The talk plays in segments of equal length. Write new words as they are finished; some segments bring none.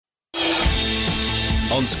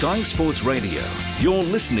On Sky Sports Radio, you're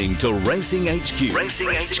listening to Racing HQ. Racing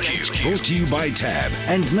HQ. Brought to you by Tab.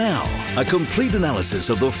 And now, a complete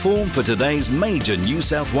analysis of the form for today's major New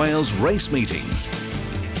South Wales race meetings.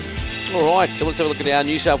 All right, so let's have a look at our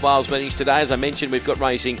New South Wales meetings today. As I mentioned, we've got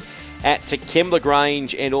racing at Kembla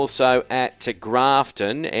Grange and also at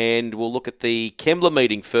Grafton. And we'll look at the Kembla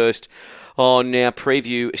meeting first on our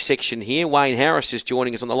preview section here. Wayne Harris is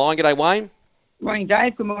joining us on the line. G'day, Wayne. Morning,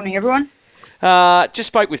 Dave. Good morning, everyone. Just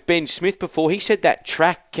spoke with Ben Smith before. He said that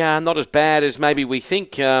track not as bad as maybe we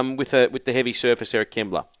think with the heavy surface there at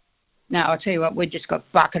Kembla. No, I'll tell you what, we just got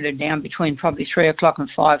bucketed down between probably 3 o'clock and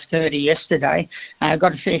 5:30 yesterday.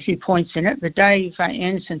 Got a fair few points in it. But Dave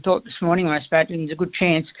Anderson thought this morning when I spoke to him, there's a good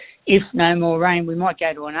chance, if no more rain, we might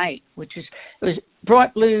go to an 8, it was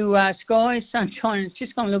bright blue skies, sunshine. It's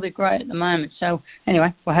just gone a little bit grey at the moment. So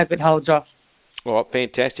anyway, we'll hope it holds off. All right,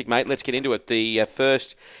 fantastic, mate. Let's get into it. The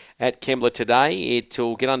first at Kembla today.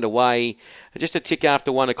 It'll get underway just a tick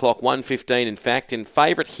after 1 o'clock, 1:15 in fact. And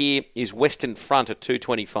favourite here is Western Front at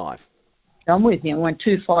 2.25. I'm with you. I went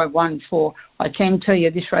 2-5-1-4. I can tell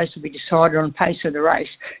you this race will be decided on the pace of the race.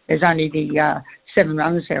 There's only the 7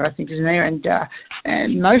 runners there, I think, isn't there?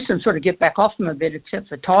 And most of them sort of get back off them a bit, except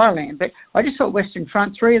for Thailand. But I just thought Western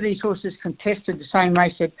Front, 3 of these horses contested the same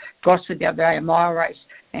race at Gosford the other day, a mile race.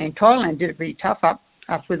 And Thailand did it pretty tough up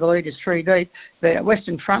with the leaders 3 deep. But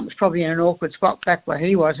Western Front was probably in an awkward spot back where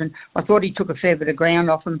he was, and I thought he took a fair bit of ground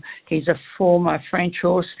off him. He's a former French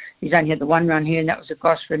horse. He's only had the 1 run here, and that was at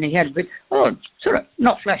Gosford, and he had a bit, sort of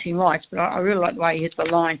not flashing lights, but I really like the way he hit the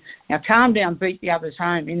line. Now, Calm Down beat the others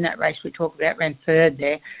home in that race we talked about, ran 3rd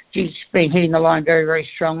there. She's been hitting the line very, very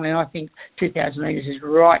strongly, and I think 2,000 metres is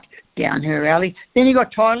right down her alley. Then you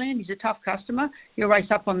got Thailand. He's a tough customer. He'll race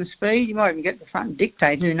up on the speed. He might even get the front and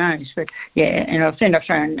dictate. Who knows? But yeah, and I've ended up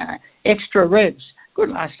showing Extra Revs. Good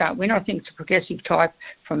last start win. I think it's a progressive type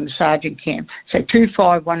from the Sergeant camp. So 2,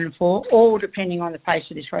 5, 1 and 4, all depending on the pace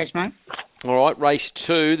of this race, mate. All right, race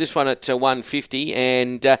 2. This one at 150,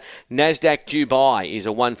 and Nasdaq Dubai is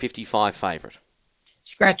a 155 favourite.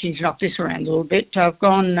 Scratching's knocked this around a little bit. I've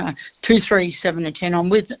gone 2, 3, 7 and 10. I'm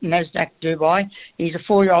with Nasdaq Dubai. He's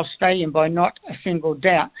a 4-year-old stallion by not a single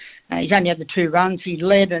doubt. He's only had the 2 runs. He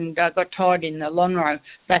led and got tied in the Lonhro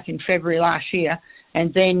back in February last year.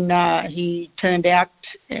 And then he turned out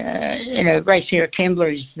in a race here at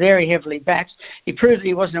Kembla. He's very heavily backed. He proved that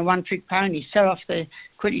he wasn't a one-trick pony. He set off the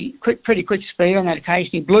pretty quick speed on that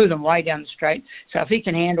occasion. He blew them way down the straight. So if he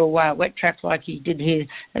can handle wet track like he did here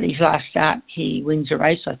at his last start, he wins the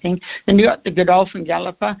race, I think. Then you got the Godolphin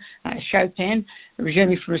Galloper, Chopin,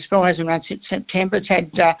 resuming from a spell, hasn't run since September. It's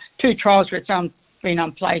had 2 trials where it's been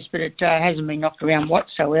unplaced, but it hasn't been knocked around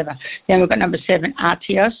whatsoever. Then we've got number 7,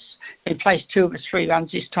 Artios. He placed 2 of his 3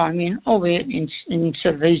 runs this time in, albeit in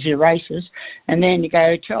sort of easier races. And then you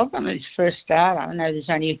go to, I've got his first start. I know there's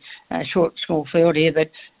only a small field here, but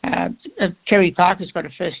Kerry Parker's got a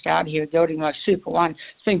first start here at Gelding like Super 1.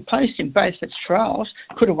 It's been placed in both its trials.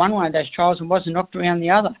 Could have won one of those trials and wasn't knocked around the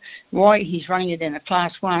other. Why he's running it in a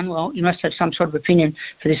Class 1, well, you must have some sort of opinion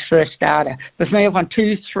for this first starter. With me, I've won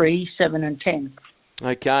 2, 3, 7 and 10.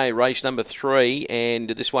 Okay, race number 3, and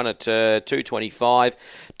this one at 2.25.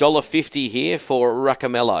 $1.50 here for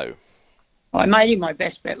Ruckamello. I made him my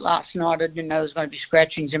best bet last night. I didn't know there was going to be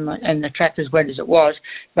scratchings and the track as wet as it was.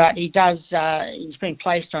 But he's been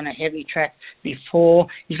placed on a heavy track before.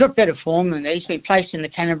 He's got better form than that. He's been placed in the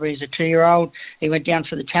Canterbury as a 2-year-old. He went down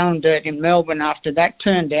for the Talon Dirt in Melbourne after that.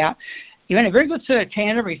 Turned out he went a very good 3rd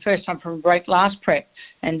Canterbury, first time from a break last prep,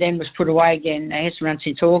 and then was put away again. He hasn't run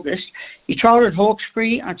since August. He trialled at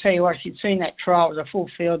Hawkesbury. I'll tell you what, if you'd seen that trial, it was a full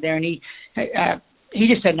field there, and he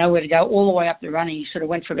just had nowhere to go all the way up the run. He sort of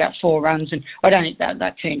went for about 4 runs, and I don't think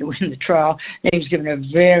that keen to win the trial. Then he was given a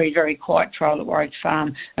very, very quiet trial at Warwick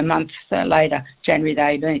Farm a month later, January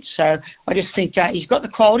the 18th. So I just think he's got the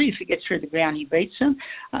quality. If he gets through the ground, he beats them.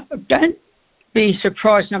 Don't be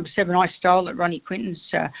surprised, number 7, I Stole, that Ronnie Quinton's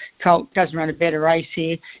colt doesn't run a better race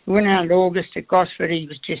here. He went out in August at Gosford. He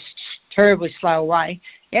was just terribly slow away.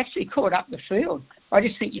 He actually caught up the field. I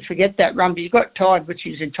just think you forget that run, but he got tied, which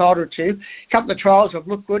he's entitled to. A couple of trials have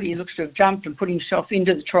looked good. He looks to have jumped and put himself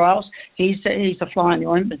into the trials. He's the fly in the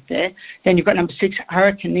ointment there. Then you've got number 6,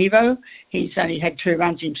 Hurricane Evo. He's only had 2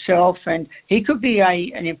 runs himself, and he could be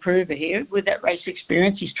an improver here with that race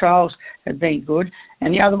experience. His trials have been good.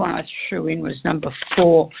 And the other one I threw in was number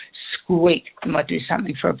 4, Squeak. He might do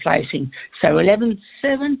something for a placing. So 11,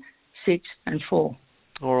 7, 6 and 4.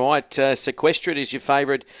 All right, Sequestrate is your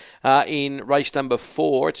favourite in race number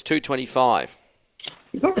 4. It's 2.25.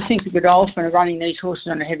 you've got to think of Godolphin are running these horses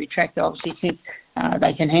on a heavy track. They obviously think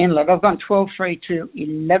they can handle it. I've gone 12-3 to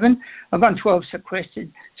 11. I've gone 12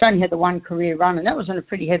 Sequestered. It's only had the one career run, and that was on a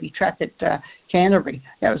pretty heavy track at Canterbury.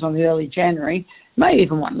 That was on the early January. May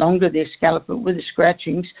even want longer there, Scallop, but with the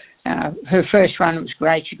scratchings. Her first run was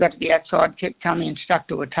great. She got to the outside, kept coming and stuck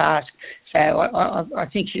to her task. So I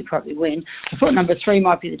think she'll probably win. I thought number 3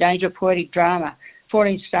 might be the danger, Poetic Drama.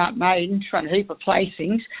 14 start maiden, trying a heap of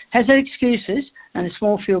placings. Has her excuses, and the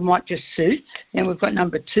small field might just suit. Then we've got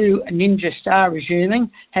number 2, Ninja Star resuming.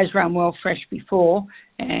 Has run well fresh before.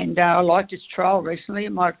 And I liked its trial recently.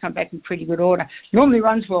 It might have come back in pretty good order. Normally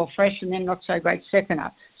runs well fresh and then not so great second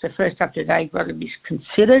up. So first up today, got to be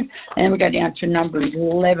considered. And we go down to number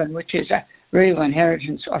 11, which is a Real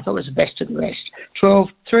Inheritance. I thought was the best of the rest.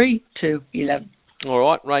 12-3 to 11. All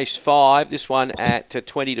right, race 5. This one at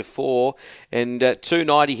 20-4 and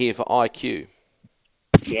 290 here for IQ.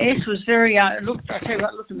 Yes, it was very. I tell you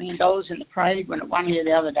what, looked $1 million in the parade when it won here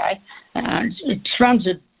the other day. Its runs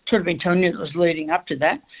had sort of been telling you that was leading up to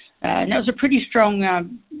that. And that was a pretty strong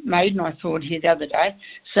maiden, I thought, here the other day.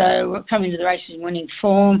 So coming to the race in winning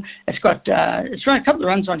form. It's run a couple of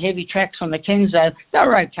runs on heavy tracks on the Kenzo. They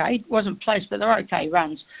were okay. It wasn't placed, but they were okay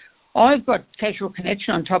runs. I've got Casual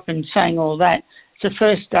Connection on top and saying all that. It's the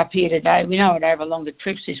first up here today. We know it over longer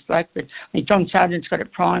trips, this bloke, but John Sargent's got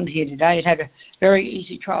it primed here today. It had a very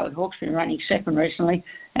easy trial at Hawkesbury, running second recently.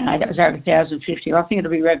 That was over 1,050. I think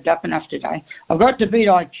it'll be revved up enough today. I've got to beat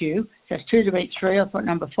IQ. That's 2 to beat 3. I thought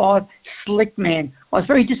number 5, Slick Man. I was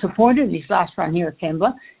very disappointed in his last run here at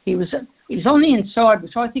Kembla. He was on the inside,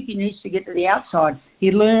 which I think he needs to get to the outside.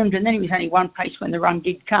 He loomed, and then he was only one pace when the run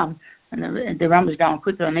did come. And the run was going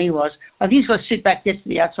quicker than he was. I think he's got to sit back, get to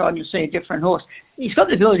the outside, and you'll see a different horse. He's got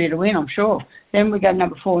the ability to win, I'm sure. Then we go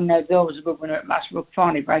number 4, Nobel was a good winner at Muswellbrook.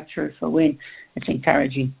 Finally breakthrough for a win. It's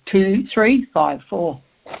encouraging. 2, 3, 5, 4.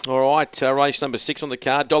 All right, race number 6 on the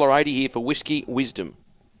card. $1.80 here for Whiskey Wisdom.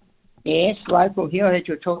 Yes, local here. I heard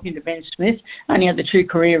you were talking to Ben Smith. Only had the 2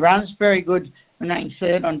 career runs. Very good. Running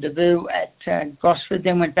third on debut at Gosford,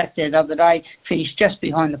 then went back there the other day, finished just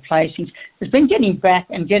behind the placings. Has been getting back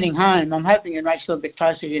and getting home. I'm hoping it race a little bit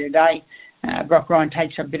closer here today. Brock Ryan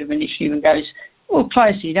takes a bit of initiative and goes, well,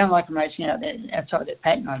 closer. You don't like them racing out there, outside their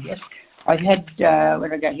pattern, I guess. I've had, where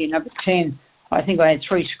did I go here, number 10. I think I had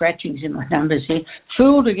 3 scratchings in my numbers here.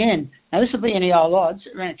 Fooled again. Now, this will be any old odds.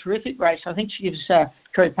 It ran a terrific race. I think she gives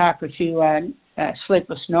Kerry Parker a few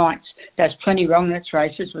sleepless nights. Does plenty wrong in its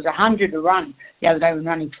races. It was 100 to run the other day when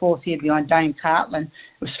running 4th here behind Dame Cartland.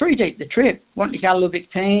 It was 3 deep the trip. Wanted to go a little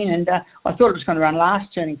bit keen, and I thought it was going to run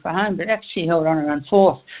last turning for home, but actually held on and run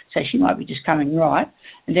 4th, so she might be just coming right.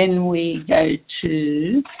 And then we go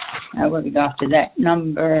to, where we go after that?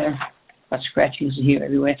 Got scratchings here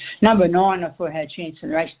everywhere. Number 9, I thought had a chance in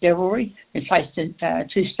the race, Devilry. It placed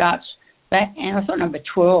 2 starts back, and I thought number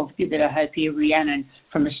 12, give it a hope here, Rhiannon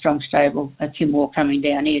from a strong stable, Tim Moore coming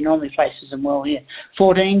down here, normally places them well here.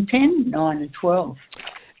 14, 10, 9 and 12.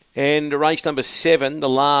 And race number 7, the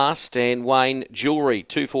last, and Wayne Jewellery,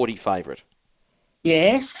 240 favourite.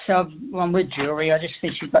 Yes, I've gone with Jewellery. I just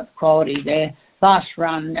think she's got the quality there. Last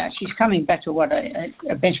run, she's coming back to a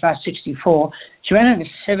benchmark 64. She ran in a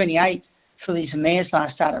 78 fillies and mares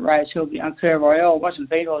last start at Rose Hill on Cur Royale. Wasn't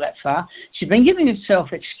beat all that far. She's been giving herself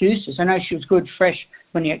excuses. I know she was good fresh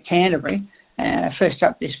when you're at Canterbury, first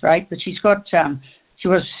up this break, but she's got, she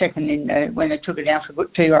was second in when they took her down for a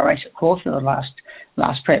good 2-year race at Caulfield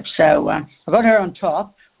last prep. So I got her on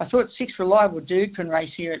top. I thought 6 Reliable Dude can race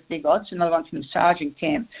here at big odds. Another one from the Sargent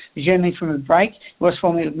camp, resuming from a break. It was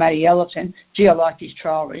for me with Matty Ellerton. Gee, I liked his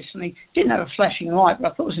trial recently. Didn't have a flashing light,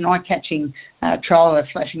 but I thought it was an eye-catching trial of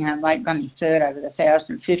flashing home late, running third over the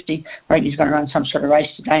 1,050. I reckon he's going to run some sort of race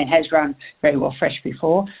today and has run very well fresh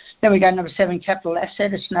before. Then we go number 7, Capital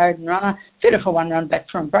Asset, a Snowden runner. Fitter for one run back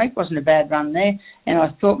from break. Wasn't a bad run there. And I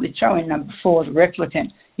thought we'd throw in number 4, the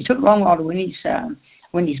Replicant. He took a long while to win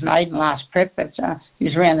his maiden last prep, but he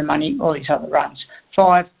was around the money all his other runs.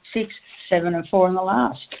 5, 6, 7 and 4 in the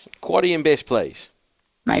last. Quaddy and best, please.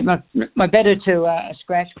 Mate, my better to a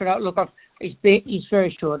scratch, but look, he's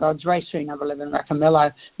very short odds. Race 3, number 11,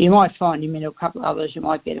 Raccamello. You might find him in a couple of others. You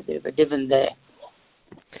might get a bit of a dividend there.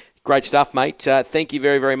 Great stuff, mate. Thank you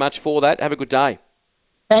very, very much for that. Have a good day.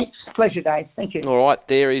 Thanks. Pleasure, Dave. Thank you. All right,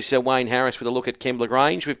 there is Wayne Harris with a look at Kembla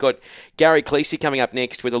Grange. We've got Gary Cleese coming up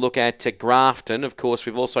next with a look at Grafton. Of course,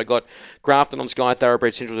 we've also got Grafton on Sky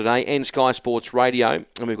Thoroughbred Central today and Sky Sports Radio.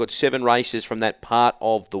 And we've got 7 races from that part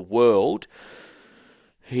of the world.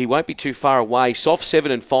 He won't be too far away. Soft 7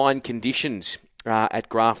 and fine conditions at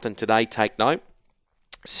Grafton today, take note.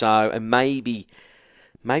 So, and maybe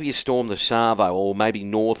maybe a Storm the Savo, or maybe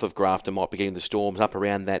north of Grafton might be getting the storms up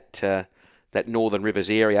around that Northern Rivers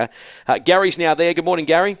area. Gary's now there. Good morning,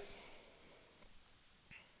 Gary.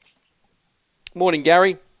 Morning,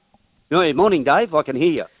 Gary. Good morning, Dave. I can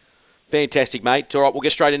hear you. Fantastic, mate. All right, we'll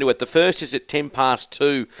get straight into it. The first is at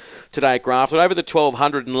 2:10 today at Grafton. Over the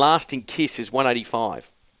 1,200, and lasting kiss is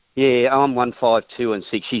 185. Yeah, I'm 152 and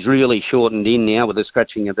 6. She's really shortened in now with the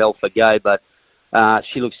scratching of Alpha Go, but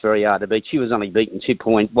she looks very hard to beat. She was only beaten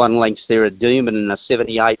 2.1 lengths there at Doomben and a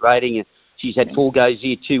 78 rating. And she's had 4 goes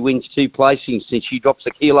here, 2 wins, 2 placings since she drops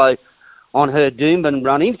a kilo on her Doomben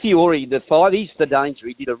run. In Fiore, the 5, he's the danger.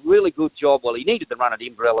 He did a really good job. Well, he needed to run at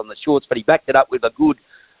Imbrell in the shorts, but he backed it up with a good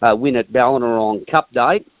win at Ballina on Cup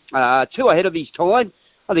Day. 2 ahead of his time.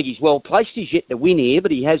 I think he's well placed. He's yet to win here,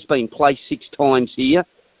 but he has been placed 6 times here.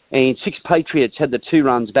 And 6 Patriots had the 2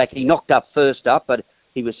 runs back. He knocked up first up, but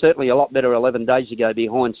he was certainly a lot better 11 days ago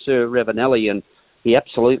behind Sir Ravanelli, and he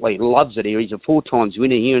absolutely loves it here. He's a 4 times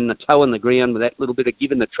winner here, and the toe in the ground with that little bit of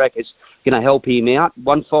give in the track is going to help him out.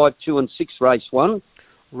 1, 5, 2 and 6, race 1.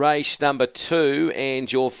 Race number 2,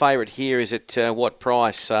 and your favourite here is at what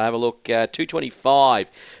price? Have a look,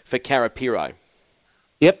 225 for Carapiro.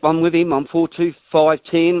 Yep, I'm with him. I'm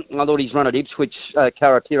 4-2-5-10. I thought his run at Ipswich,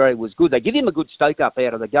 Carapiro, was good. They give him a good stoke up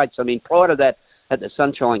out of the gates. I mean, prior to that, at the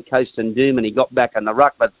Sunshine Coast and Doom, he got back in the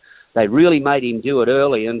ruck, but they really made him do it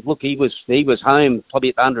early. And look, he was home probably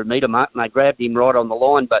at the 100-metre mark, and they grabbed him right on the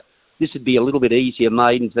line, but this would be a little bit easier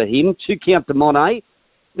maiden for him. 2 count to Monet.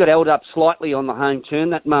 Got held up slightly on the home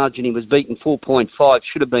turn. That margin, he was beaten 4.5.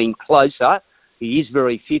 Should have been closer. He is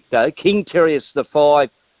very fit, though. King Terrius, the 5,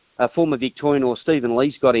 former Victorian, or Stephen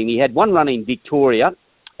Lee's got him. He had 1 run in Victoria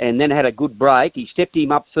and then had a good break. He stepped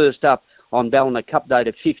him up first up on Ballina Cup Day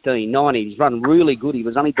to 15.90. He's run really good. He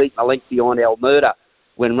was only beaten a length behind Almerda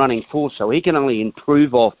when running 4, so he can only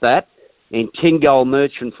improve off that. And 10 Gold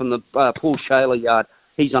Merchant from the Paul Shaler yard.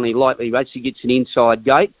 He's only lightly raced. He gets an inside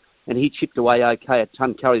gate, and he chipped away okay at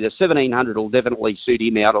Tuncurry. The 1700 will definitely suit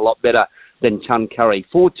him out a lot better than Tuncurry.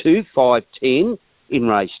 4-2-5-10 in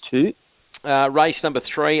race 2. Race number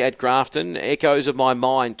 3 at Grafton. Echoes of My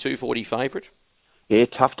Mind, 240 favourite. Yeah,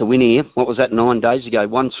 tough to win here. What was that 9 days ago?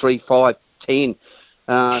 1-3-5-10.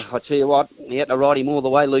 I tell you what, he had to ride him all the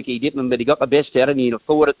way, Lukey Dittman, but he got the best out of him. You'd have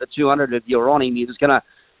thought at the 200 if you're on him, he was going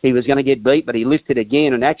to get beat, but he lifted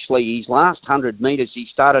again. And actually, his last 100 metres, he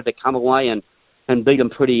started to come away and beat him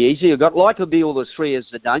pretty easy. I got Lycabeel the 3 as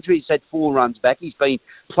the danger. He's had 4 runs back. He's been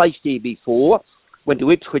placed here before. Went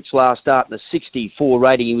to Ipswich last start in the 64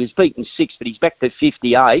 rating. He was beaten 6, but he's back to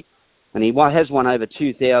 58. And he has won over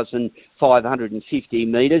 2,550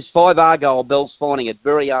 metres. 5 Argyle Bells finding it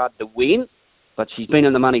very hard to win, but she's been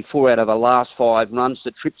in the money 4 out of her last 5 runs.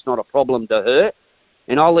 The trip's not a problem to her.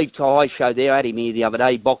 And I'll leave Ty Show there. I had him here the other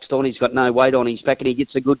day, boxed on. He's got no weight on his back, and he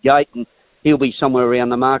gets a good gate, and he'll be somewhere around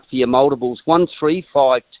the mark for your multiples.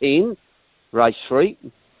 1-3-5-10, race 3.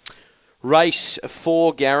 Race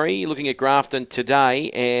 4, Gary, looking at Grafton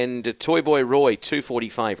today, and Toy Boy Roy, 240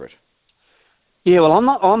 favourite. Yeah, well,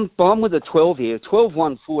 I'm with the 12 here. 12,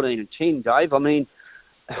 1, 14 and 10, Dave. I mean,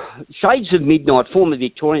 Shades of Midnight, former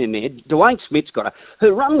Victorian mare. Dwayne Smith's got her.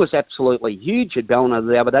 Her run was absolutely huge at Ballina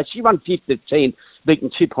the other day. She run 5th of 10, beaten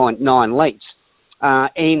 2.9 lengths,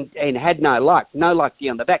 and had no luck. No luck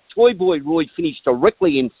down the back. Toy Boy Roy finished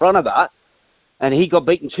directly in front of her, and he got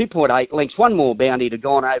beaten 2.8 lengths. One more bound, he'd have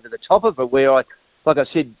gone over the top of her, where like I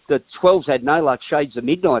said, the 12s had no luck, Shades of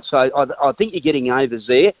Midnight. So I think you're getting overs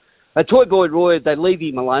there. Toy Boy Roy, they leave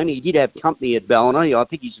him alone. He did have company at Ballina. I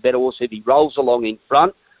think he's a better horse if he rolls along in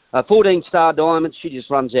front. 14 Star Diamond, she just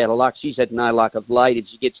runs out of luck. She's had no luck of late. If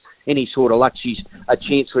she gets any sort of luck, she's a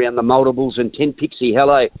chance around the multiples. And 10 Pixie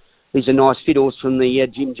Hello, he's a nice fit horse from the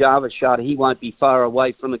Jim Jarvis yard. He won't be far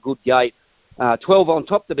away from a good gate. 12 on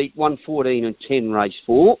top to beat 1-14 and 10, race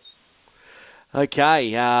 4.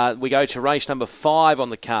 Okay, we go to race number 5 on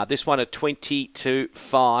the card. This one at 20-5.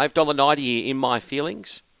 $1.90 here, In My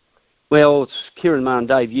Feelings. Well, it's Kieran Marr and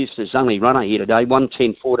Dave Eustace, only runner here today,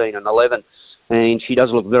 1-10, 14 and 11. And she does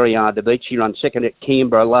look very hard to beat. She ran second at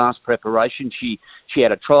Canberra last preparation. She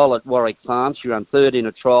had a trial at Warwick Farm. She ran third in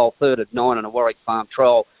a trial, third at 9 in a Warwick Farm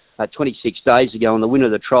trial 26 days ago. And the winner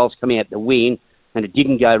of the trials come out to win. And it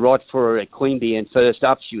didn't go right for her at Queanbeyan first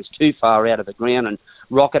up. She was too far out of the ground and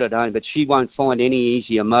rocketed home. But she won't find any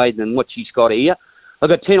easier maiden than what she's got here. I've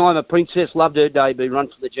got 10 I'm a Princess. Loved her debut. Run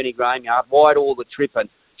for the Jenny Graham yard. Wide all the trip and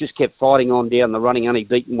just kept fighting on down the running. Only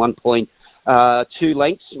beaten 1.2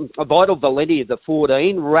 lengths. Vital Valenti, the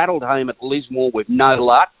 14, rattled home at Lismore with no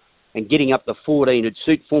luck, and getting up the 14 would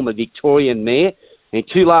suit former Victorian mare. And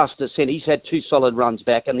 2 last descent, he's had 2 solid runs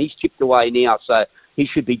back, and he's chipped away now, so he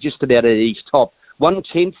should be just about at his top. 1,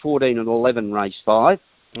 10, 14 and 11, race 5.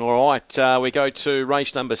 All right, we go to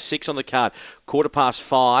race number 6 on the card,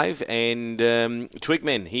 5:15, and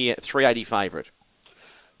Twigmen here, 380 favourite.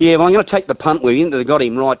 Yeah, well, I'm going to take the punt with him. They got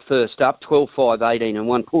him right first up, 12, 5, 18 and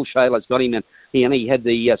 1. Paul Shaler's got him, and he only had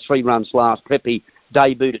the 3 runs last prep. He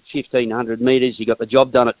debuted at 1,500 metres. He got the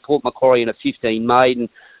job done at Port Macquarie in a 15 maiden,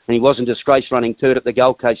 and he wasn't disgraced running third at the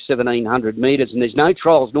Gold Coast, 1,700 metres. And there's no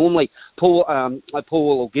trials. Normally, Paul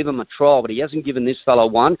will give him a trial, but he hasn't given this fellow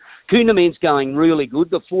one. Kuhneman's going really good.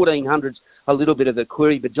 The 1,400's a little bit of a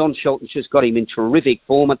query, but John Shelton's just got him in terrific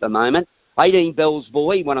form at the moment. 18 Bell's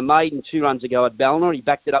Boy, he won a maiden 2 runs ago at Ballina. He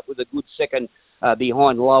backed it up with a good second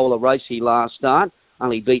behind Lowell Racy last start,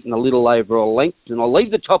 only beaten a little over a length. And I'll leave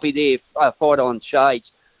the toppy there, Fight On Shades.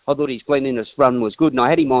 I thought his cleanliness run was good, and I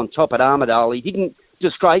had him on top at Armidale. He didn't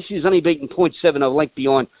disgrace. He was only beaten 0.7 of a length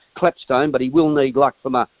behind Clapstone, but he will need luck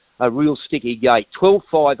from a real sticky gate. 12,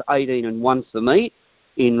 5, 18 and 1 for me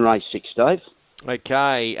in race 6, Dave.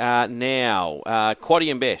 Okay, now, Quaddy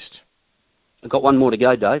and Best. I've got one more to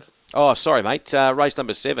go, Dave. Oh, sorry, mate. Race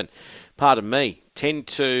number 7. Pardon me. 10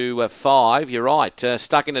 to 5. You're right.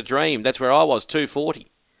 Stuck in a Dream. That's where I was. 240.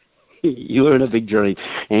 You were in a big dream.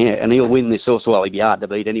 And he'll win this also. Well, he'll be hard to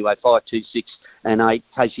beat anyway. 5, 2, 6 and 8.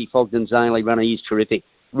 Casey Fogden's only runner. He's terrific.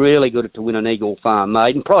 Really good to win an Eagle Farm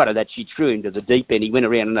maiden. Prior to that, she threw him to the deep end. He went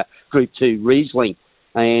around in a Group 2 Riesling.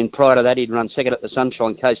 And prior to that, he'd run second at the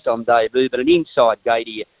Sunshine Coast on debut. But an inside gate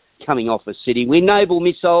here coming off a city win. Noble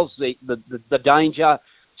Missiles, the danger.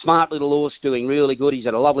 Smart little horse doing really good. He's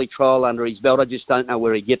had a lovely trial under his belt. I just don't know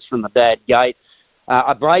where he gets from the bad gate.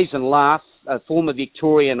 A Brazen Laugh, a former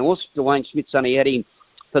Victorian horse. Dwayne Smith's only had him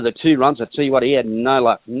for the 2 runs. I tell you what, he had no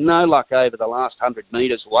luck over the last 100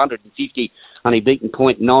 metres, 150, only beaten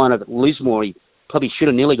 0.9 at Lismore. He probably should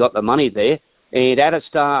have nearly got the money there. And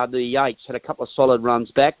Addistar, the 8s, had a couple of solid runs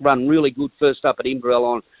back. Run really good first up at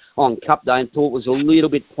Inverell on Cup Day, and thought was a little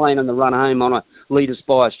bit plain on the run home on a leader's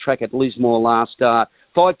bias track at Lismore last start.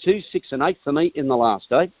 5, 2, 6 and 8 for me in the last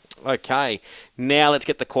day. Okay, now let's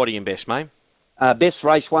get the Quaddy and Best, mate. Best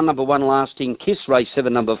race 1, number 1 Lasting Kiss. Race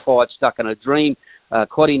 7, number 5 Stuck in a Dream.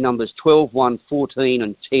 Quaddy numbers 12, 1, 14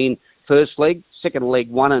 and 10. First leg. Second leg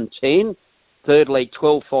 1 and 10. Third leg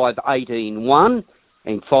 12, 5, 18, 1.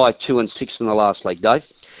 And 5, 2 and 6 in the last leg, Dave.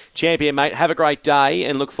 Champion, mate. Have a great day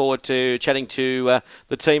and look forward to chatting to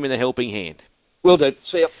the team in the helping hand. Will do.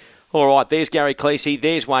 See you. All right, there's Gary Cleese,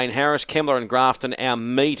 there's Wayne Harris, Kembla and Grafton, our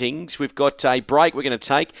meetings. We've got a break we're going to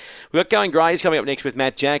take. We've got Going Greys coming up next with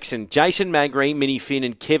Matt Jackson. Jason Magri, Minnie Finn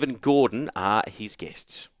and Kevin Gordon are his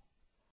guests.